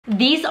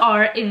these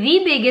are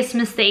the biggest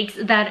mistakes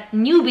that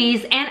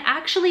newbies, and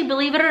actually,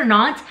 believe it or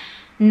not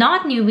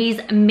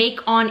newbies, make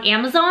on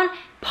Amazon,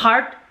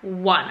 part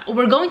 1.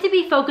 We're going to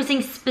be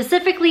focusing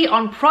specifically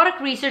on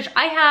product research.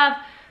 I have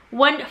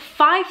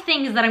 5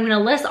 things that I'm going to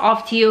list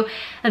off to you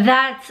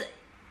that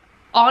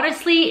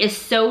honestly is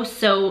so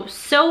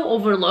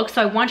overlooked.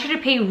 So I want you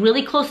to pay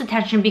really close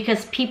attention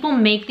because people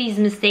make these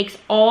mistakes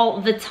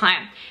all the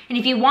time. And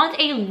if you want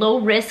a low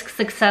risk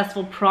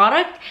successful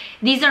product,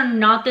 these are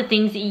not the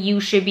things that you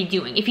should be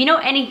doing. If you know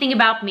anything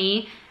about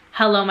me,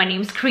 hello, my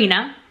name is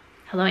Karina.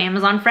 Hello,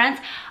 Amazon friends.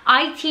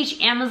 I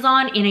teach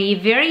Amazon in a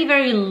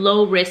very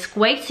low risk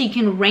way so you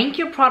can rank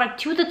your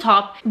product to the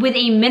top with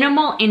a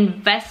minimal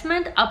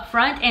investment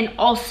upfront, and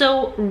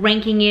also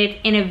ranking it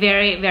in a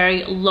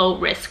very low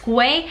risk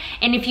way.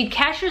 And if you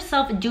catch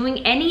yourself doing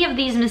any of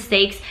these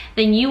mistakes,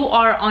 then you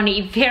are on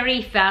a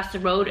very fast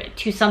road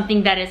to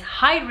something that is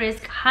high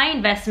risk, high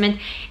investment,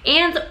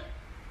 and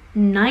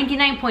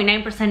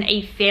 99.9%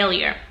 a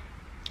failure.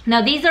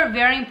 Now, these are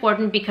very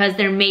important because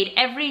they're made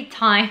every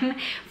time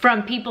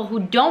from people who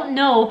don't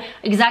know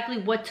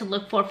exactly what to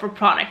look for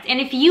product.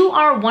 And if you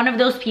are one of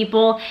those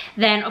people,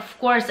 then of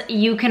course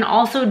you can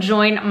also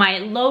join my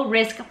low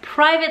risk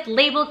private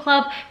label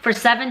club for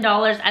 $7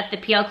 at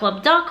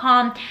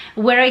theplclub.com,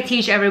 where I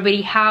teach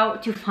everybody how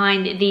to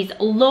find these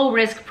low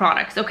risk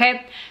products,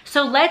 okay?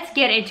 So let's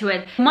get into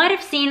it. You might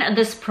have seen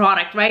this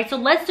product, right? So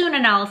let's do an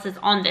analysis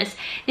on this.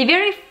 The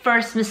very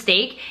first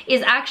mistake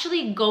is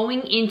actually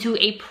going into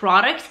a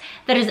product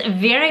that is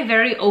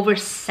very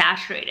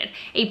oversaturated.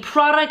 A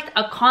product,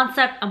 a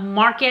concept, a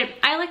market.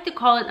 I like to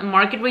call it a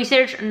market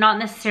research, not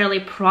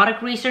necessarily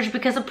product research,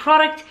 because a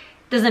product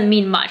doesn't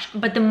mean much,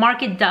 but the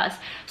market does.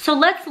 So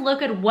let's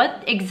look at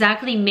what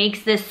exactly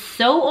makes this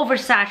so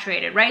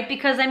oversaturated, right?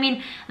 Because I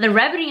mean, the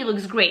revenue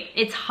looks great.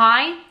 It's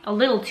high, a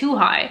little too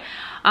high.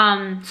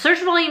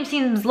 Search volume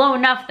seems low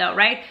enough though,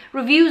 right?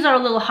 Reviews are a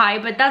little high,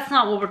 but that's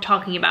not what we're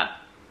talking about.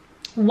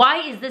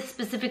 Why is this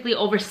specifically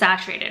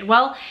oversaturated?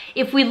 Well,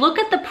 if we look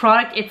at the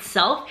product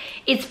itself,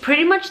 it's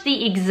pretty much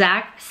the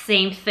exact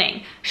same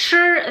thing.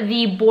 Sure,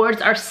 the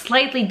boards are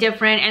slightly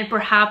different and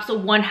perhaps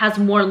one has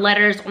more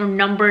letters or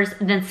numbers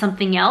than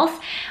something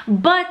else.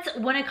 But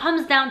when it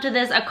comes down to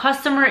this, a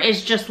customer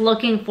is just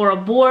looking for a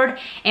board,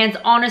 and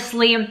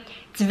honestly,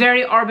 it's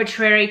very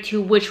arbitrary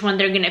to which one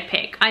they're gonna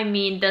pick. I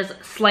mean, does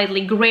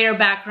slightly grayer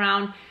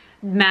background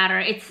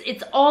matter?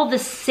 It's all the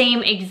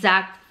same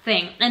exact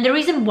thing. And the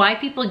reason why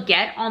people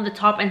get on the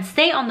top and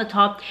stay on the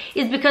top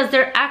is because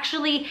they're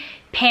actually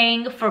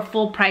paying for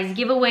full price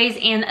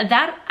giveaways, and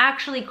that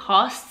actually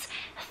costs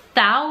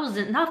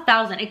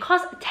it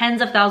costs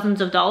tens of thousands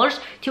of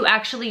dollars to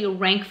actually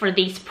rank for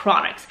these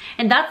products.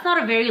 And that's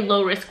not a very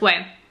low risk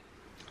way.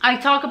 I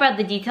talk about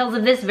the details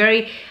of this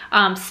very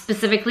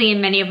specifically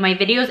in many of my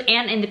videos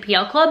and in the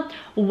PL Club,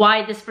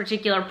 why this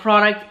particular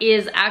product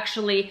is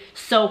actually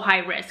so high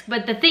risk.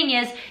 But the thing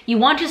is, you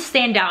want to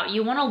stand out.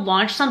 You want to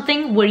launch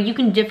something where you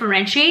can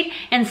differentiate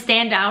and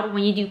stand out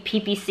when you do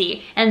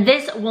PPC. And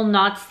this will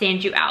not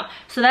stand you out.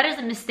 So that is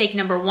mistake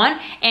number 1,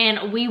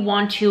 and we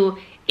want to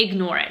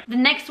ignore it. The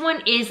next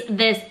one is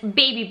this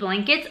baby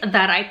blanket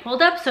that I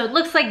pulled up. So it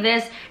looks like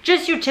this,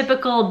 just your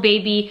typical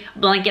baby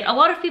blanket. A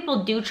lot of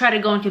people do try to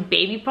go into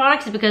baby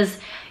products because,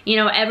 you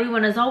know,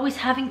 everyone is always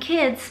having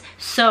kids,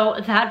 so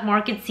that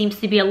market seems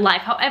to be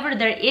alive. However,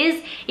 there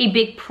is a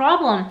big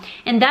problem,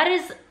 and that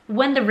is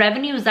when the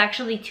revenue is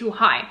actually too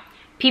high.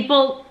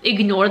 People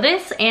ignore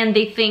this and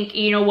they think,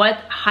 you know what,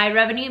 high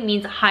revenue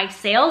means high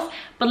sales.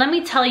 But let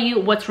me tell you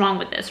what's wrong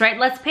with this, right?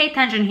 Let's pay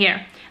attention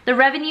here. The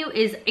revenue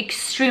is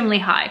extremely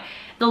high.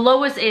 The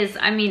lowest is,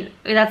 I mean,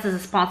 that's as a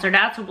sponsored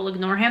ad, so we'll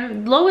ignore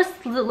him.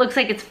 Lowest looks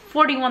like it's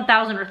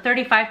 41,000 or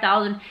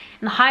 35,000, and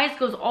the highest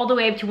goes all the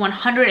way up to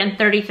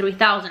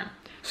 133,000.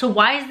 So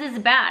why is this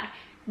bad?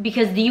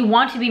 Because do you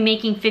want to be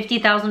making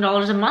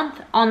 $50,000 a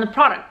month on the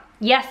product?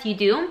 Yes, you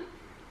do.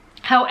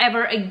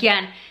 However,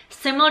 again,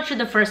 similar to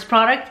the first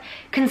product,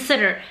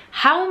 consider,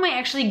 how am I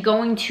actually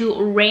going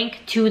to rank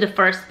to the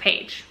first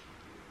page?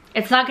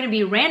 It's not going to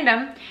be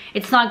random.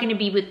 It's not going to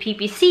be with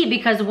PPC,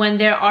 because when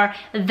there are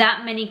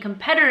that many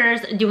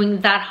competitors doing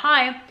that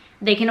high,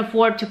 they can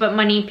afford to put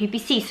money in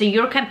PPC. So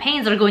your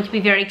campaigns are going to be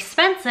very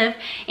expensive,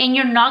 and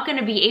you're not going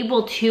to be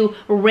able to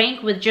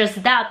rank with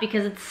just that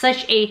because it's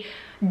such a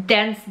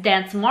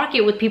dense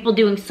market with people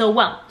doing so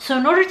well. So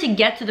in order to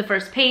get to the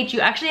first page, you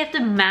actually have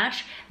to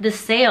match the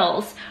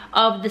sales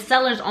of the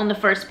sellers on the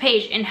first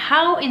page. And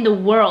how in the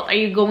world are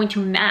you going to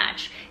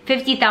match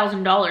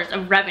 $50,000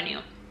 of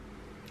revenue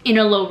in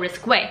a low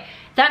risk way?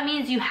 That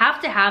means you have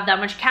to have that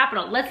much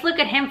capital. Let's look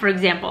at him, for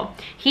example.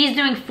 He's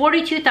doing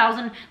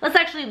 42,000. Let's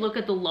actually look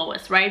at the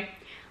lowest, right?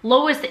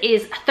 Lowest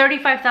is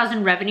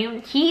 35,000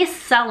 revenue. He is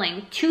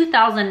selling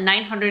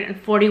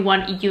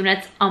 2,941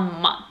 units a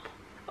month.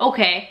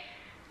 Okay,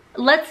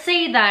 let's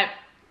say that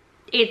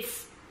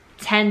it's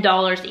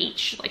 $10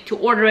 each, like to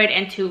order it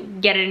and to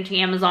get it into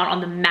Amazon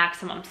on the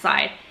maximum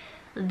side.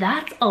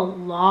 That's a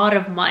lot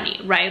of money,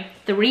 right?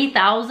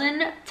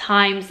 3,000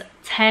 times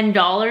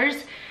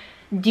 $10.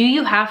 do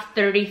you have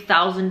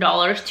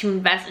 $30,000 to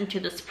invest into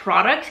this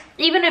product?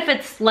 Even if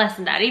it's less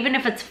than that, even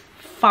if it's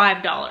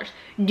 $5,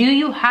 do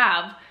you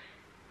have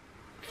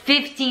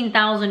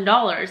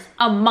 $15,000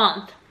 a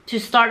month to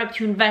start up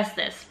to invest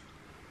this?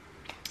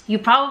 You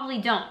probably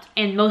don't,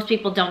 and most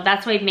people don't.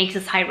 That's why it makes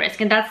us high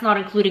risk, and that's not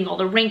including all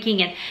the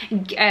ranking and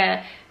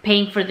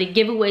paying for the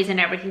giveaways and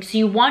everything. So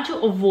you want to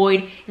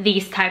avoid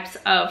these types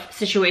of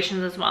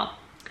situations as well.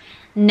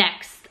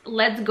 Next,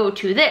 let's go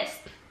to this.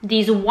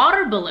 These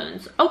water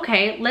balloons.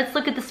 Okay, let's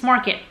look at this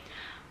market.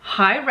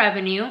 High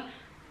revenue.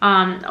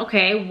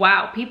 Okay,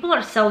 wow, people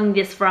are selling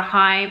this for a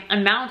high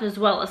amount as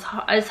well, as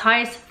high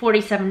as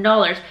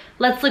 $47.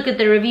 Let's look at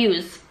the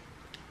reviews.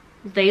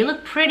 They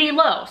look pretty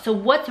low. So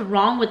what's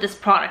wrong with this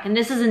product? And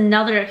this is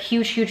another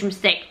huge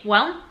mistake.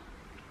 Well,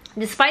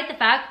 despite the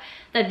fact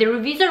that the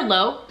reviews are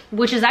low,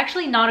 which is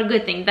actually not a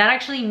good thing. That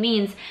actually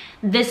means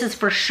this is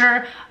for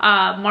sure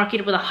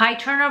marketed with a high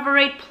turnover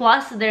rate,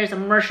 plus there's a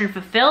merchant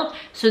fulfilled.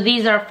 So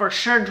these are for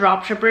sure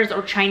drop shippers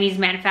or Chinese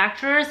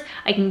manufacturers.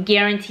 I can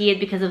guarantee it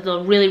because of the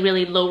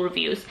really low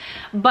reviews.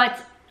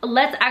 But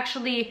let's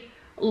actually,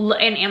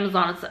 and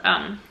Amazon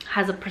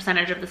has a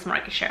percentage of this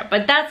market share,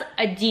 but that's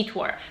a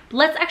detour.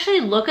 Let's actually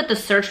look at the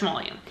search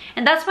volume.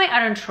 And that's why I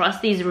don't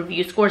trust these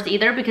review scores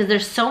either, because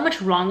there's so much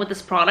wrong with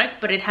this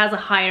product, but it has a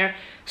higher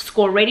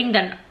score rating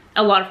than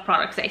a lot of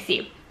products I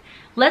see.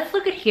 Let's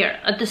look at here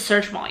at the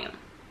search volume.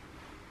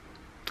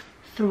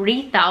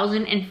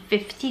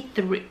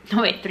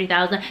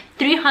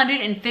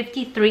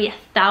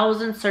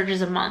 353,000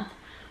 searches a month.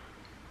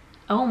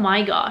 Oh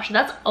my gosh,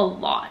 that's a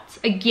lot.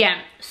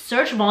 Again,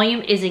 search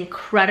volume is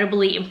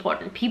incredibly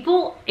important.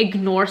 People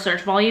ignore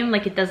search volume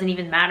like it doesn't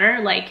even matter.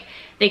 Like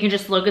they can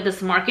just look at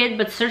this market,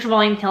 but search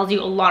volume tells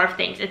you a lot of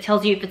things. It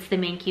tells you if it's the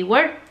main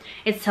keyword.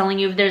 It's telling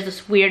you if there's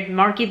this weird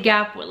market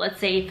gap where, let's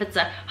say, if it's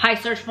a high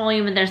search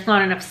volume and there's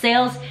not enough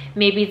sales,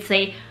 maybe it's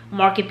a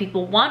market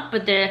people want,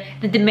 but the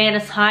demand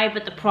is high,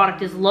 but the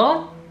product is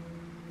low.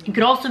 It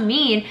could also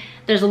mean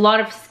there's a lot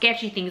of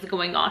sketchy things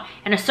going on.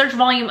 And a search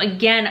volume,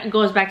 again,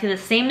 goes back to the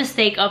same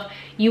mistake of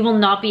you will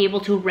not be able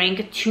to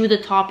rank to the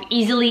top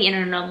easily and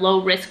in a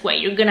low risk way.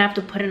 You're gonna have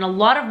to put in a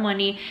lot of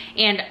money,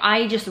 and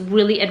I just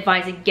really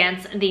advise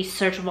against these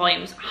search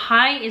volumes.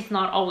 High is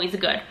not always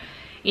good.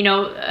 You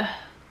know,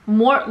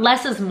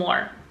 less is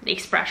more, the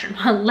expression.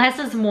 Less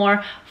is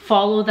more.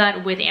 Follow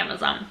that with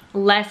Amazon.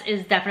 Less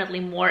is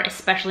definitely more,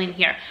 especially in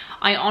here.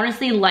 I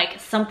honestly like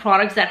some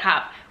products that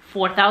have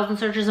 4,000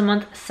 searches a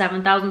month,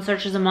 7,000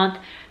 searches a month,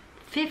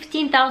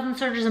 15,000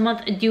 searches a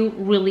month do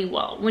really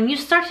well. When you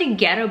start to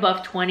get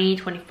above 20,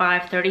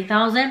 25,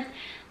 30,000,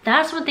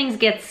 that's when things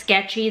get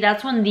sketchy.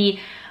 That's when the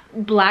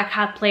black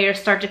hat players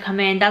start to come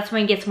in. That's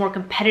when it gets more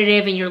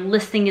competitive and your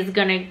listing is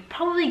gonna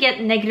probably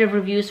get negative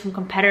reviews from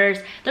competitors.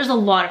 There's a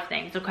lot of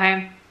things,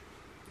 okay?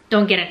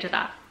 Don't get into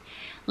that.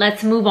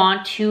 Let's move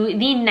on to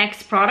the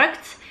next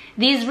product.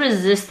 These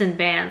resistant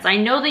bands. I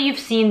know that you've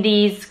seen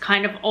these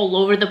kind of all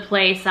over the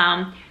place.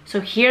 So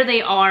here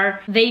they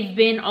are. They've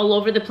been all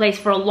over the place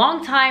for a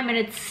long time, and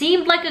it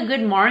seemed like a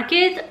good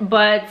market,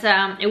 but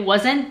it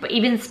wasn't, but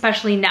even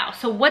especially now.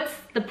 So what's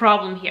the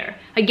problem here?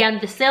 Again,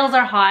 the sales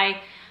are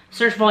high,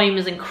 search volume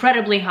is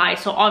incredibly high,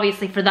 so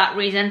obviously for that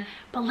reason.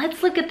 But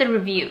let's look at the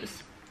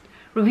reviews.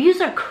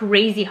 Reviews are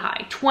crazy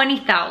high.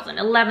 20,000,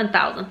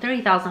 11,000,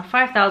 30,000,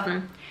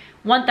 5,000,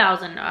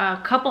 1,000,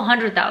 a couple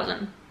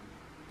 100,000.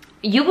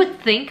 You would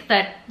think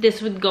that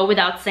this would go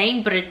without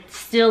saying, but it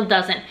still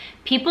doesn't.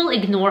 People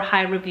ignore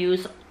high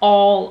reviews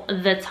all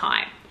the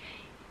time.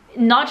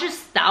 Not just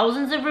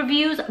thousands of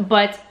reviews,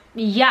 but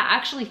yeah,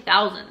 actually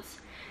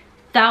thousands.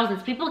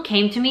 Thousands. People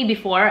came to me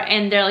before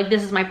and they're like,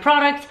 this is my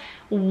product.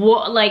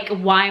 Like,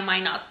 why am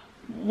I not,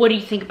 what do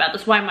you think about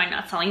this? Why am I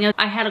not selling it?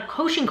 I had a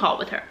coaching call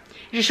with her.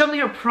 She showed me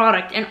her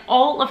product, and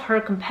all of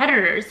her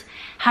competitors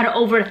had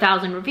over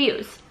 1,000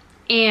 reviews.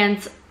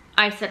 And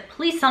I said,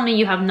 please tell me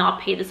you have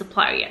not paid the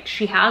supplier yet.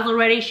 She has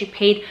already. She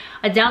paid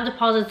a down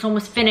deposit. It's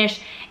almost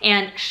finished.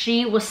 And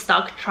she was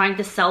stuck trying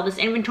to sell this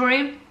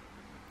inventory.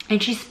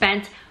 And she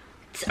spent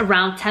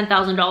around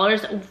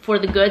 $10,000 for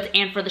the goods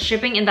and for the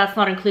shipping. And that's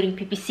not including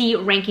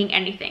PPC, ranking,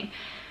 anything.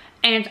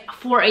 And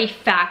for a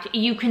fact,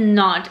 you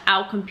cannot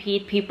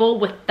outcompete people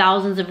with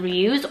thousands of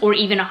reviews or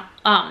even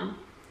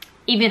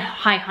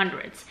high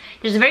hundreds.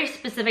 There's very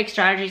specific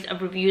strategies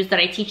of reviews that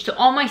I teach to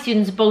all my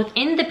students, both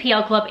in the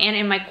PL Club and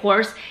in my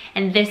course,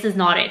 and this is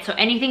not it. So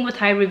anything with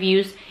high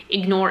reviews,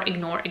 ignore,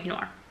 ignore,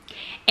 ignore.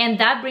 And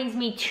that brings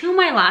me to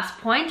my last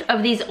point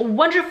of these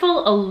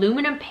wonderful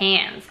aluminum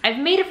pans. I've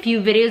made a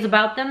few videos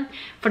about them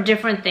for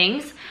different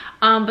things,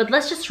 but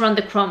let's just run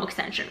the Chrome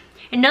extension.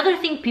 Another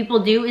thing people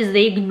do is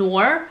they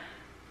ignore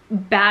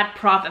bad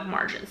profit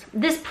margins.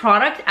 This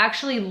product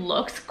actually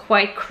looks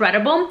quite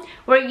credible,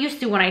 where it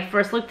used to when I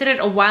first looked at it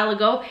a while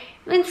ago,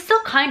 and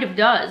still kind of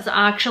does.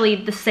 Actually,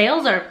 the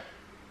sales are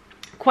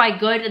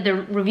quite good, the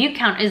review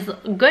count is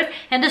good,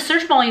 and the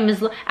search volume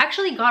is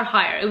actually got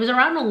higher. It was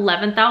around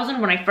 11,000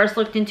 when I first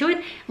looked into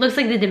it. Looks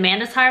like the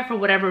demand is higher for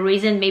whatever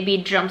reason. Maybe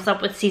it jumps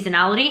up with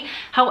seasonality.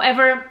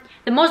 However,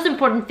 the most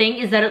important thing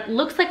is that it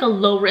looks like a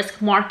low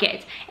risk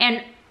market,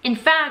 and In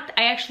fact,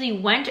 I actually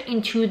went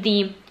into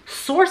the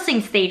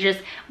sourcing stages,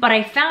 but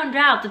I found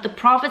out that the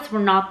profits were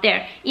not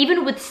there.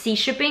 Even with sea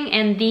shipping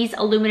and these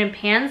aluminum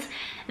pans,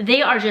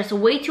 they are just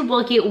way too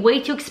bulky, way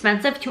too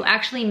expensive to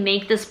actually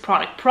make this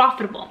product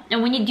profitable.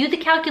 And when you do the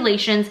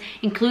calculations,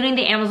 including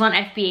the Amazon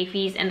FBA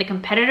fees and the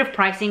competitive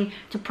pricing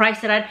to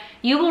price it at,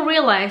 you will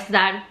realize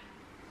that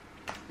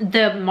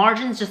the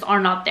margins just are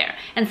not there.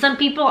 And some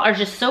people are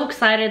just so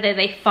excited that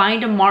they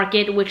find a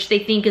market which they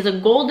think is a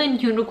golden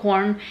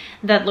unicorn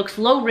that looks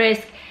low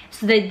risk,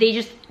 so that they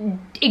just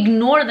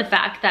ignore the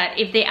fact that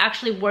if they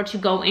actually were to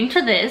go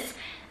into this,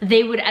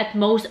 they would at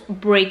most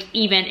break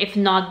even, if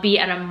not be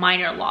at a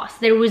minor loss.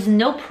 There was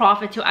no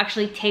profit to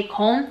actually take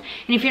home.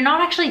 And if you're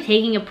not actually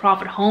taking a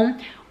profit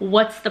home,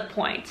 what's the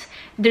point?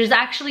 There's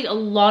actually a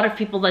lot of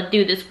people that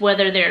do this,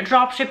 whether they're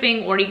drop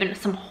shipping or even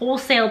some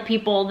wholesale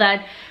people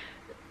that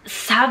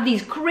have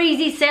these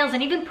crazy sales,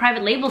 and even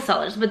private label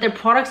sellers, but their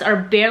products are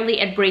barely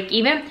at break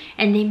even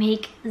and they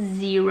make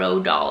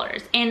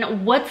 $0.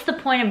 And what's the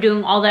point of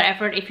doing all that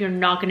effort if you're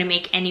not going to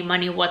make any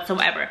money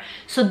whatsoever?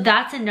 So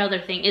that's another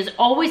thing, is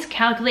always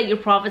calculate your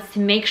profits to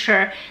make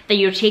sure that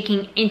you're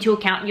taking into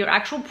account your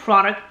actual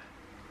product,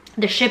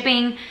 the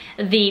shipping,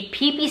 the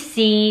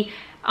PPC,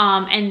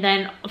 and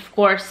then of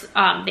course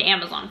the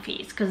Amazon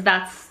fees, because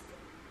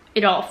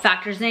it all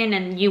factors in,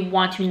 and you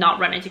want to not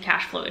run into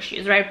cash flow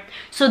issues, right?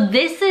 So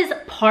this is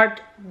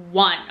part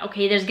 1,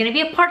 okay? There's gonna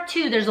be a part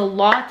 2. There's a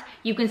lot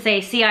you can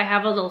say. See, I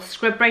have a little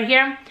script right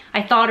here.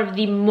 I thought of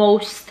the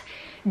most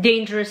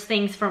dangerous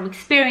things from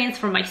experience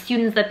from my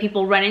students that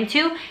people run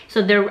into.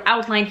 So they're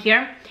outlined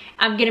here.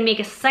 I'm gonna make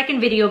a second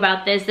video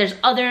about this. There's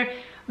other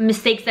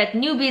mistakes that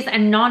newbies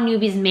and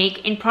non-newbies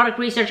make in product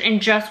research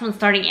and just when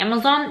starting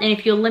Amazon. And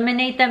if you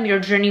eliminate them, your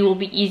journey will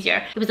be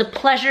easier. It was a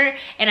pleasure,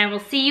 and I will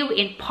see you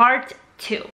in part 2.